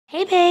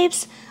Hey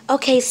babes!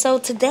 Okay, so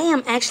today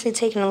I'm actually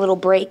taking a little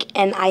break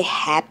and I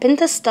happened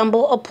to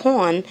stumble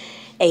upon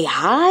a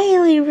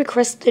highly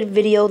requested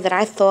video that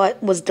I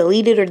thought was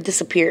deleted or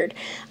disappeared.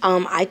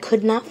 I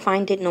could not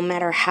find it no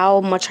matter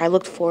how much I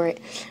looked for it.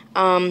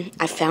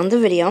 I found the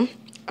video.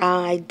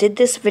 I did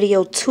this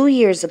video 2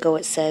 years ago,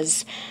 it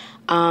says.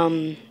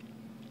 And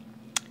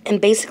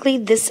basically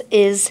this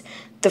is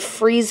the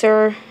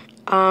freezer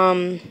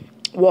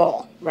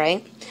wall,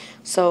 right?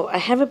 So I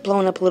have it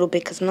blown up a little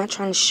bit because I'm not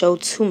trying to show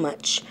too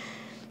much.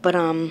 But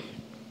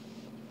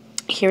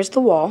here's the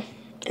wall,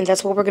 and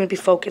that's what we're going to be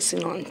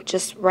focusing on.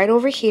 Just right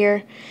over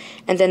here,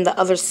 and then the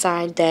other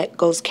side that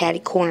goes catty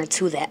corner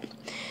to that.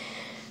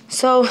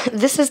 So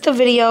this is the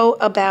video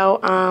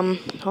about,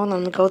 hold on,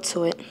 let me go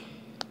to it.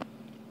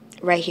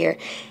 Right here.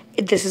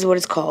 This is what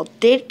it's called.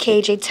 Did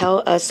KJ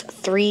tell us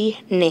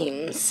 3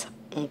 names?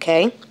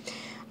 Okay.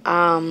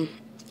 And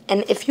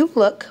if you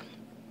look...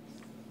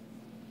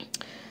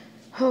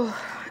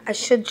 I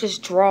should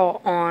just draw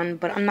on,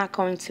 but I'm not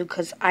going to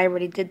because I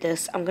already did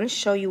this. I'm going to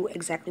show you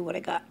exactly what I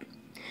got.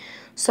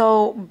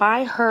 So,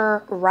 by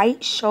her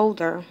right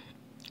shoulder,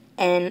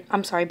 and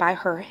I'm sorry, by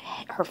her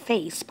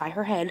face, by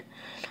her head,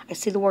 I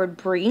see the word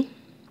Bree.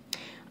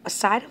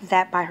 Aside of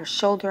that, by her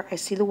shoulder, I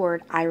see the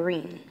word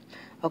Irene.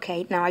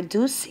 Okay, now I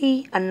do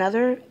see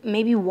another,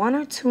 maybe 1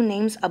 or 2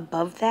 names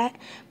above that,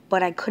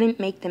 but I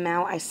couldn't make them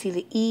out. I see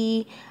the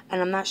E,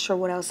 and I'm not sure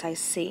what else I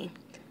see.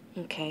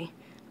 Okay,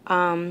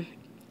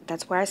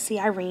 that's where I see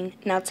Irene.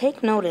 Now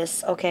take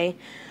notice, okay,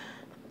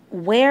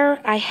 where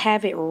I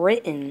have it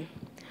written,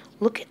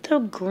 look at the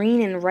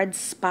green and red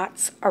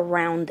spots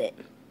around it.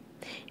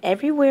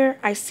 Everywhere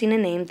I seen a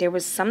name, there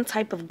was some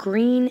type of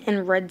green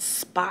and red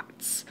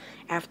spots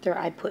after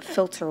I put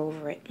filter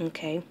over it,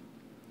 okay?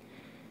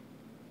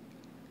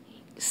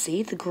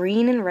 See the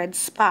green and red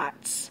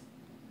spots.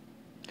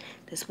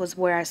 This was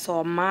where I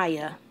saw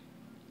Maya.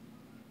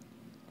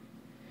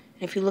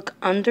 And if you look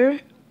under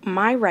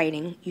my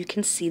writing, you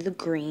can see the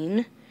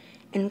green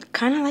and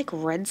kind of like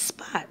red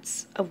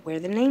spots of where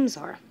the names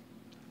are.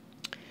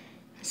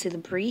 I see the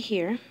Bree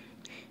here,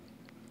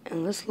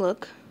 and let's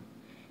look.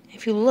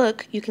 If you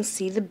look, you can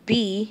see the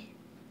B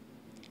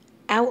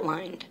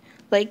outlined.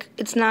 Like,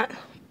 it's not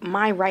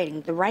my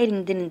writing. The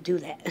writing didn't do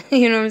that.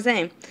 You know what I'm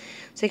saying?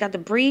 So you got the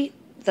Bree,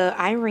 the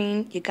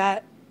Irene, you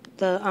got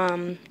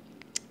the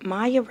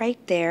Maya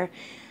right there.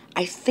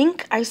 I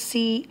think I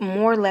see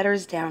more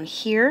letters down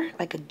here,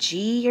 like a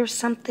G or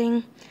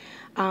something.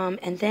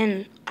 And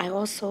then I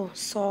also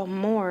saw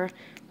more.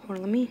 Hold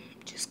on, let me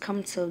just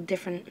come to a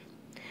different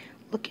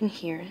look in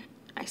here.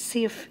 I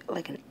see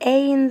like an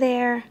A in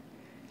there.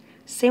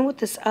 Same with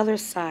this other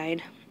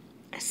side.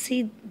 I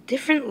see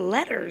different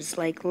letters,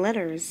 like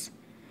letters.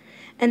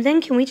 And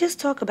then can we just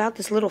talk about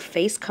this little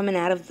face coming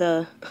out of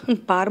the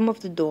bottom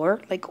of the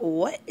door? Like,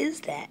 what is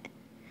that?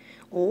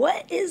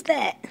 What is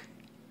that?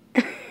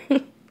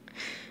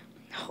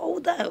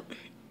 Hold up.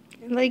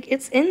 Like,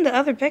 it's in the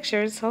other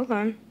pictures. Hold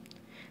on.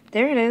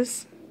 There it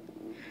is.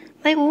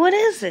 Like, what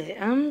is it?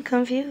 I'm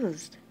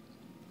confused.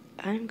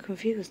 I'm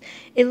confused.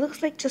 It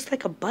looks like just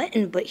like a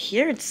button, but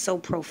here it's so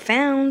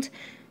profound.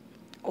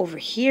 Over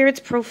here it's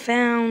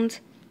profound.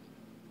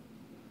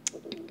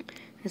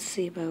 Let's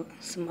see about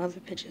some other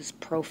pictures.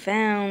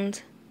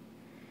 Profound.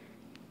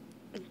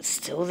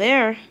 Still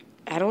there.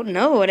 I don't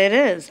know what it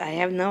is. I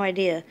have no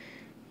idea.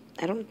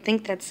 I don't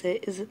think that's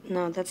it. Is it?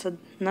 No, that's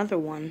another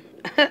one.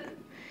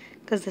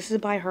 Because this is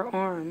by her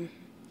arm.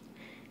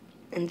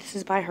 And this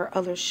is by her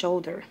other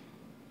shoulder.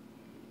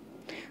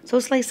 So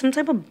it's like some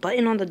type of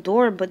button on the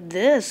door, but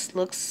this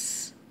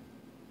looks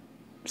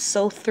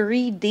so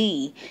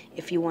 3D,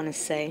 if you want to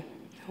say.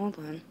 Hold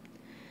on.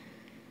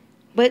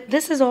 But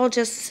this is all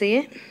just, see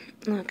it?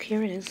 Look,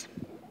 here it is.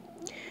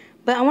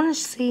 But I want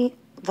to see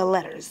the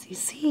letters. You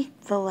see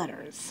the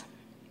letters?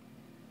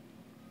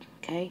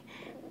 Okay?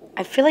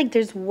 I feel like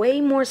there's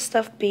way more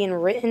stuff being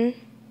written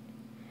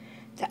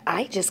that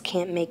I just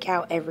can't make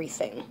out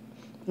everything.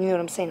 You know what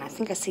I'm saying? I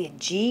think I see a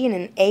G and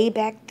an A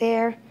back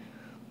there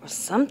or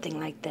something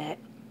like that.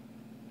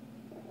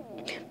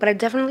 But I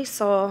definitely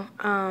saw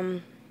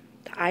the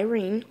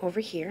Irene over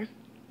here.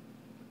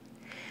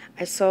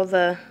 I saw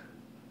the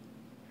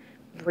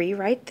Bree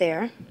right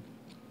there.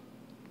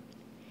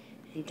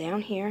 And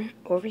down here,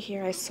 over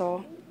here, I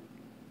saw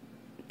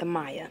the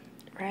Maya,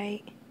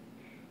 right?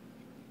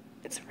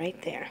 It's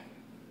right there.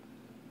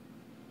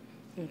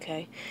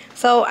 Okay,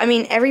 so I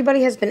mean,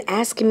 everybody has been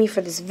asking me for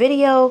this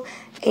video,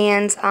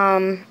 and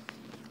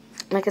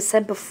like I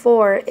said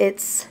before,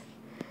 it's,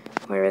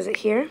 where is it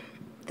here?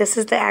 This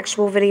is the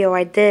actual video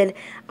I did.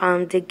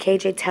 Did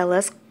KJ tell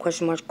us,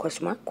 question mark,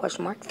 question mark,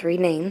 question mark, 3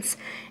 names,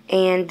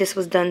 and this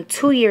was done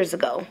 2 years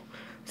ago.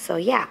 So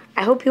yeah,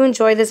 I hope you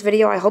enjoyed this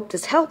video. I hope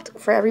this helped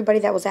for everybody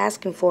that was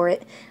asking for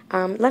it.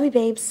 Love you,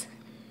 babes.